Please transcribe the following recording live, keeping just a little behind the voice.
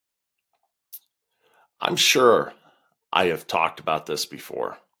I'm sure I have talked about this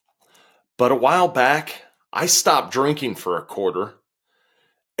before, but a while back, I stopped drinking for a quarter,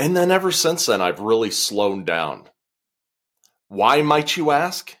 and then ever since then, I've really slowed down. Why, might you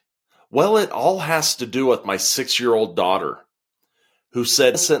ask? Well, it all has to do with my 6-year-old daughter, who said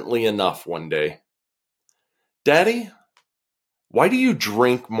innocently enough one day, "Daddy, why do you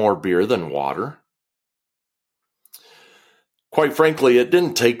drink more beer than water?" Quite frankly, it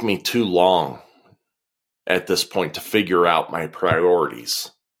didn't take me too long at this point to figure out my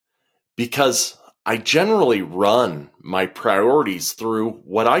priorities, because I generally run my priorities through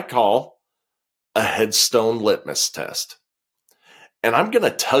what I call a Headstone litmus test. And I'm going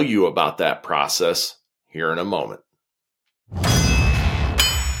to tell you about that process here in a moment.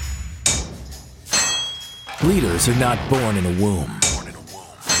 Leaders are not born in a womb.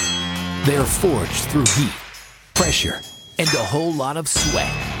 They are forged through heat, pressure, and a whole lot of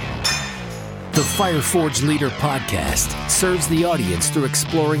sweat. The Fire Forged Leader podcast serves the audience through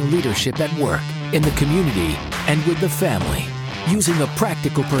exploring leadership at work, in the community, and with the family, using a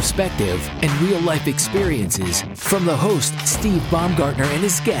practical perspective and real-life experiences from the host, Steve Baumgartner, and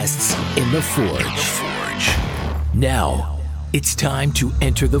his guests in The Forge. Now, it's time to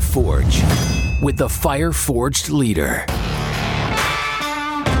enter the Forge with the Fire Forged Leader.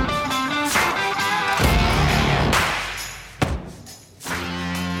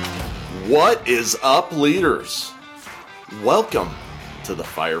 What is up, leaders? Welcome to the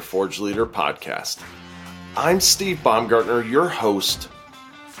Fire Forged Leader podcast. I'm Steve Baumgartner, your host,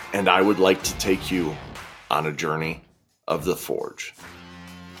 and I would like to take you on a journey of the Forge,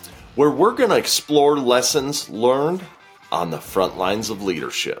 where we're going to explore lessons learned on the front lines of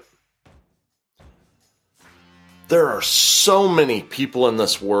leadership. There are so many people in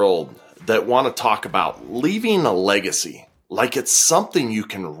this world that want to talk about leaving a legacy, like it's something you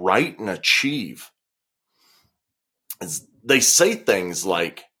can write and achieve. They say things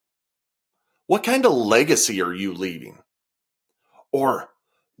like, "What kind of legacy are you leaving?" Or,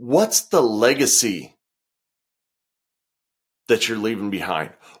 "What's the legacy that you're leaving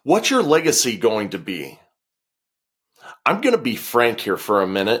behind? What's your legacy going to be?" I'm going to be frank here for a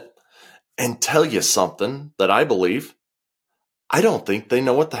minute and tell you something that I believe. I don't think they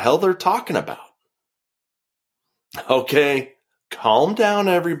know what the hell they're talking about. Okay, calm down,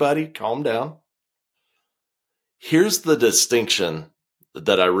 everybody. Calm down. Here's the distinction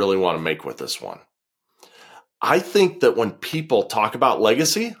that I really want to make with this one. I think that when people talk about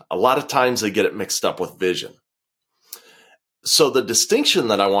legacy, a lot of times they get it mixed up with vision. So the distinction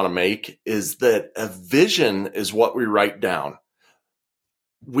that I want to make is that a vision is what we write down.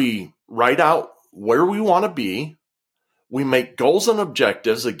 We write out where we want to be. We make goals and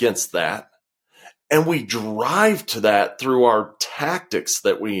objectives against that. And we drive to that through our tactics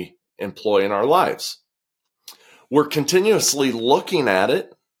that we employ in our lives. We're continuously looking at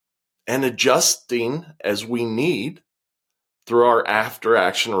it and adjusting as we need through our after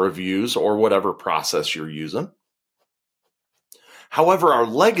action reviews or whatever process you're using. However, our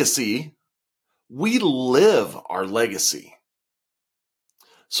legacy, we live our legacy.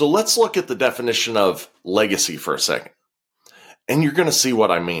 So let's look at the definition of legacy for a second. And you're going to see what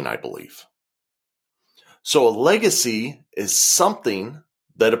I mean, I believe. So a legacy is something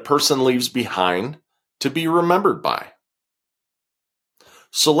that a person leaves behind to be remembered by.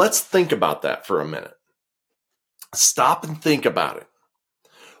 So let's think about that for a minute. Stop and think about it.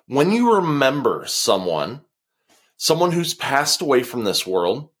 When you remember someone who's passed away from this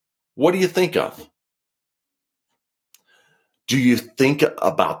world, what do you think of? Do you think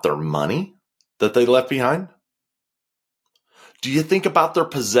about their money that they left behind? Do you think about their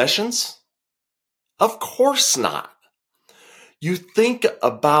possessions? Of course not. You think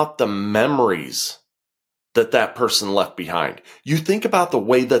about the memories that person left behind. You think about the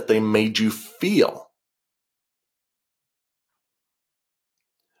way that they made you feel.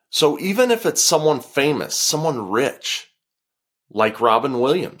 So even if it's someone famous, someone rich, like Robin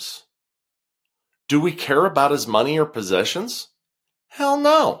Williams, do we care about his money or possessions? Hell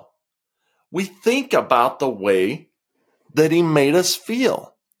no. We think about the way that he made us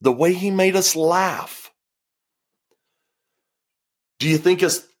feel, the way he made us laugh. Do you think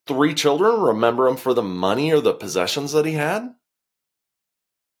his 3 children remember him for the money or the possessions that he had?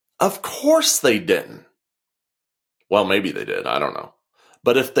 Of course they didn't. Well, maybe they did. I don't know.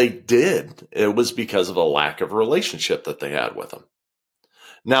 But if they did, it was because of a lack of relationship that they had with him.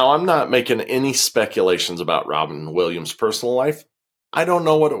 Now, I'm not making any speculations about Robin Williams' personal life. I don't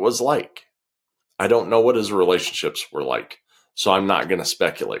know what it was like. I don't know what his relationships were like. So I'm not going to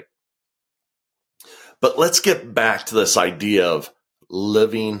speculate. But let's get back to this idea of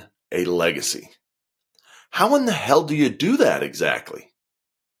living a legacy. How in the hell do you do that exactly?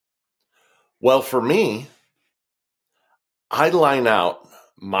 Well, for me, I line out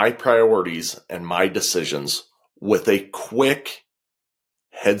my priorities and my decisions with a quick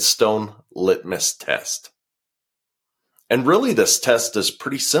Headstone litmus test. And really, this test is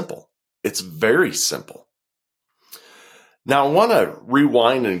pretty simple. It's very simple. Now, I want to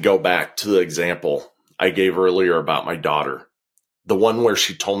rewind and go back to the example I gave earlier about my daughter, the one where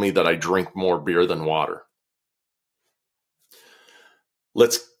she told me that I drink more beer than water.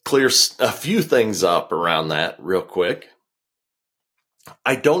 Let's clear a few things up around that real quick.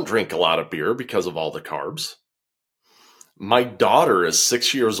 I don't drink a lot of beer because of all the carbs. My daughter is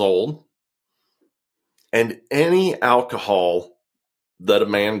 6 years old, and any alcohol that a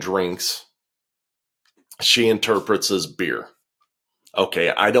man drinks, she interprets as beer. Okay,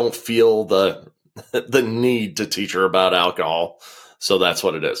 I don't feel the need to teach her about alcohol, so that's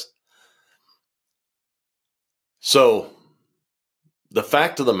what it is. So, the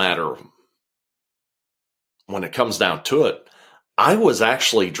fact of the matter, when it comes down to it, I was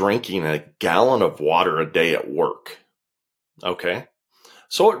actually drinking a gallon of water a day at work. Okay,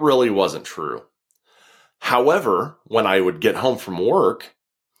 so it really wasn't true. However, when I would get home from work,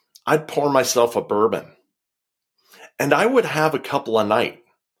 I'd pour myself a bourbon. And I would have a couple a night.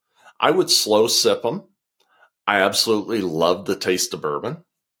 I would slow sip them. I absolutely loved the taste of bourbon.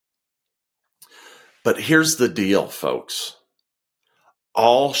 But here's the deal, folks.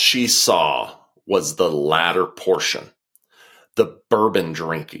 All she saw was the latter portion, the bourbon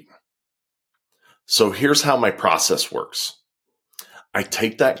drinking. So here's how my process works. I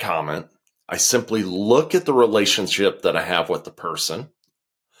take that comment. I simply look at the relationship that I have with the person.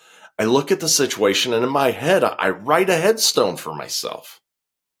 I look at the situation, and in my head, I write a headstone for myself.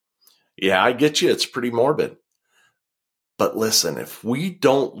 Yeah, I get you. It's pretty morbid. But listen, if we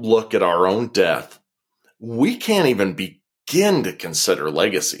don't look at our own death, we can't even begin to consider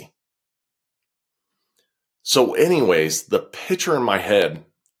legacy. So anyways, the picture in my head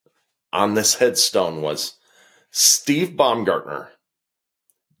on this headstone was Steve Baumgartner,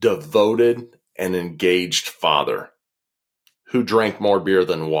 devoted and engaged father who drank more beer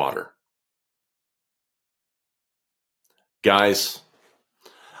than water. Guys,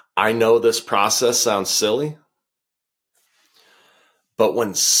 I know this process sounds silly, but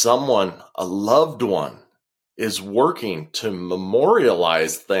when someone, a loved one, is working to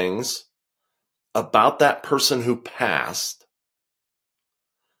memorialize things about that person who passed,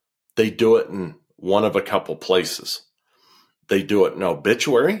 they do it in one of a couple places. They do it in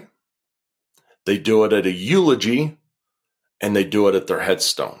obituary, they do it at a eulogy, and they do it at their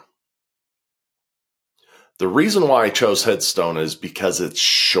headstone. The reason why I chose headstone is because it's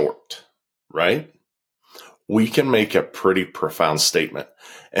short, right? We can make a pretty profound statement.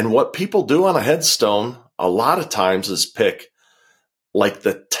 And what people do on a headstone a lot of times is pick like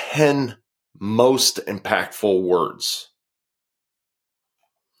the 10 most impactful words.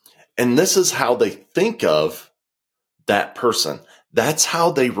 And this is how they think of that person. That's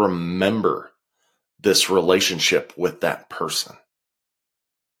how they remember this relationship with that person.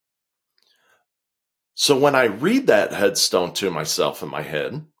 So when I read that headstone to myself in my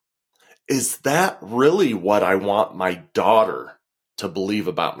head, is that really what I want my daughter to believe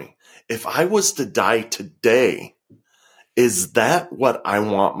about me? If I was to die today, is that what I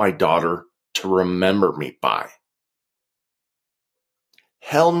want my daughter to remember me by?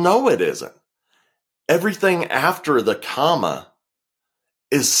 Hell no, it isn't. Everything after the comma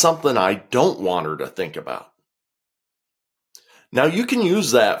is something I don't want her to think about. Now, you can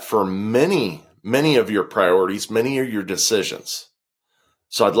use that for many of your priorities, many of your decisions.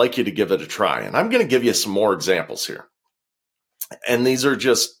 So I'd like you to give it a try. And I'm going to give you some more examples here. And these are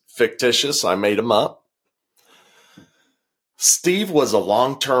just fictitious. I made them up. Steve was a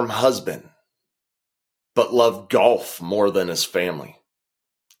long-term husband, but loved golf more than his family.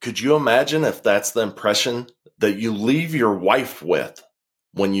 Could you imagine if that's the impression that you leave your wife with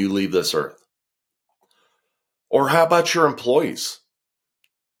when you leave this earth? Or how about your employees?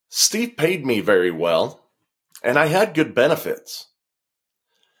 Steve paid me very well, and I had good benefits.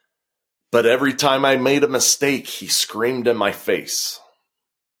 But every time I made a mistake, he screamed in my face.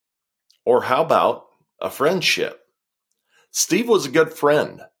 Or how about a friendship? Steve was a good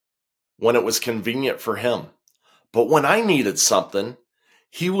friend when it was convenient for him. But when I needed something,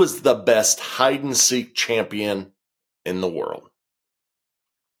 he was the best hide-and-seek champion in the world.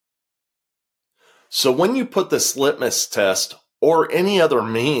 So when you put this litmus test or any other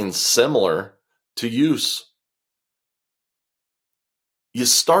means similar to use, you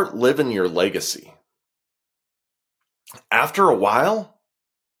start living your legacy. After a while,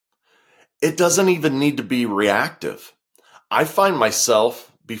 It doesn't even need to be reactive. I find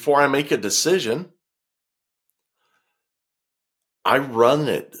myself, before I make a decision, I run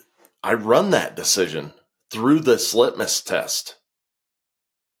that decision through this litmus test.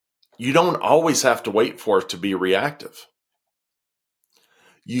 You don't always have to wait for it to be reactive.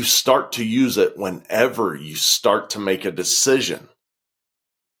 You start to use it whenever you start to make a decision.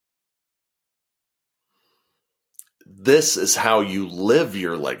 This is how you live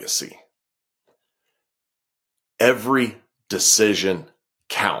your legacy. Every decision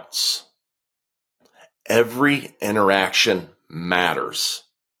counts. Every interaction matters.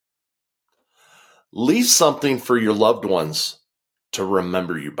 Leave something for your loved ones to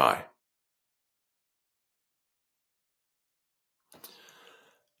remember you by.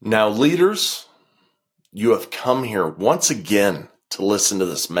 Now, leaders, you have come here once again to listen to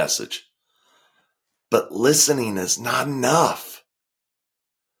this message. But listening is not enough.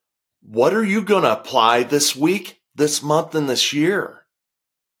 What are you going to apply this week, this month, and this year?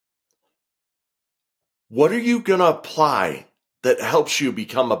 What are you going to apply that helps you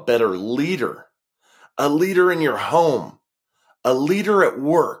become a better leader? A leader in your home, a leader at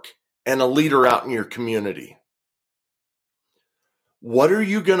work, and a leader out in your community. What are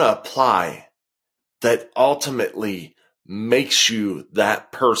you going to apply that ultimately makes you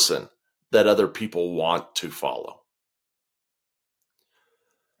that person that other people want to follow?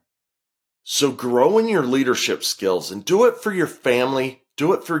 So grow in your leadership skills and do it for your family,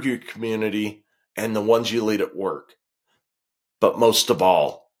 do it for your community, and the ones you lead at work. But most of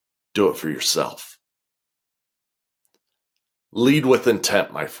all, do it for yourself. Lead with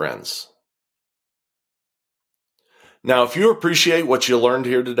intent, my friends. Now, if you appreciate what you learned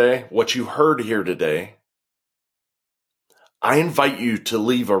here today, what you heard here today, I invite you to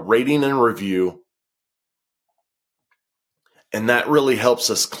leave a rating and review, and that really helps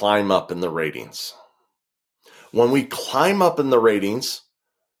us climb up in the ratings. When we climb up in the ratings,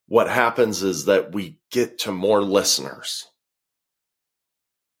 what happens is that we get to more listeners.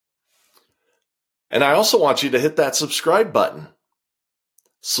 And I also want you to hit that subscribe button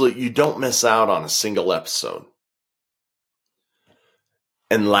so that you don't miss out on a single episode.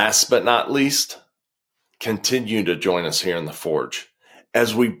 And last but not least, continue to join us here in the Forge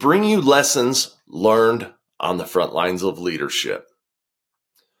as we bring you lessons learned on the front lines of leadership.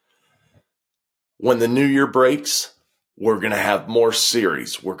 When the new year breaks, we're going to have more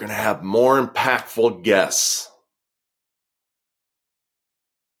series. We're going to have more impactful guests.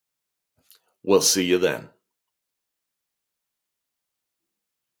 We'll see you then.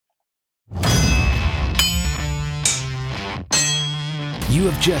 You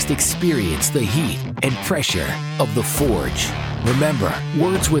have just experienced the heat and pressure of the Forge. Remember,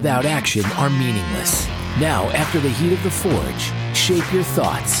 words without action are meaningless. Now, after the heat of the Forge, shape your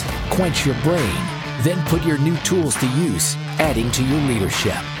thoughts, quench your brain, then put your new tools to use, adding to your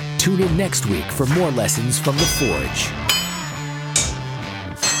leadership. Tune in next week for more lessons from the Forge.